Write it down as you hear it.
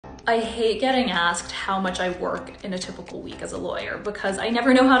I hate getting asked how much I work in a typical week as a lawyer because I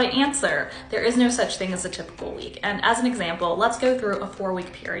never know how to answer. There is no such thing as a typical week. And as an example, let's go through a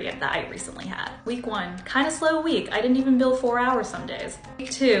 4-week period that I recently had. Week 1, kind of slow week. I didn't even bill 4 hours some days. Week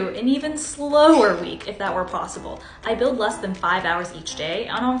 2, an even slower week if that were possible. I billed less than 5 hours each day,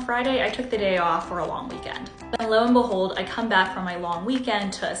 and on Friday I took the day off for a long weekend. Then lo and behold, I come back from my long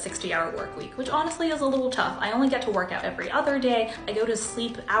weekend to a 60-hour work week, which honestly is a little tough. I only get to work out every other day. I go to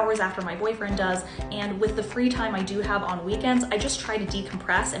sleep hours after my boyfriend does, and with the free time I do have on weekends, I just try to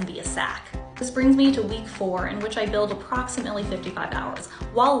decompress and be a sack. This brings me to week 4, in which I billed approximately 55 hours.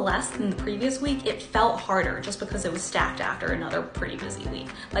 While less than the previous week, it felt harder just because it was stacked after another pretty busy week.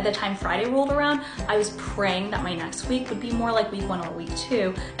 By the time Friday rolled around, I was praying that my next week would be more like week 1 or week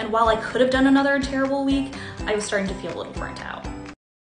 2, and while I could have done another terrible week, I was starting to feel a little burnt out.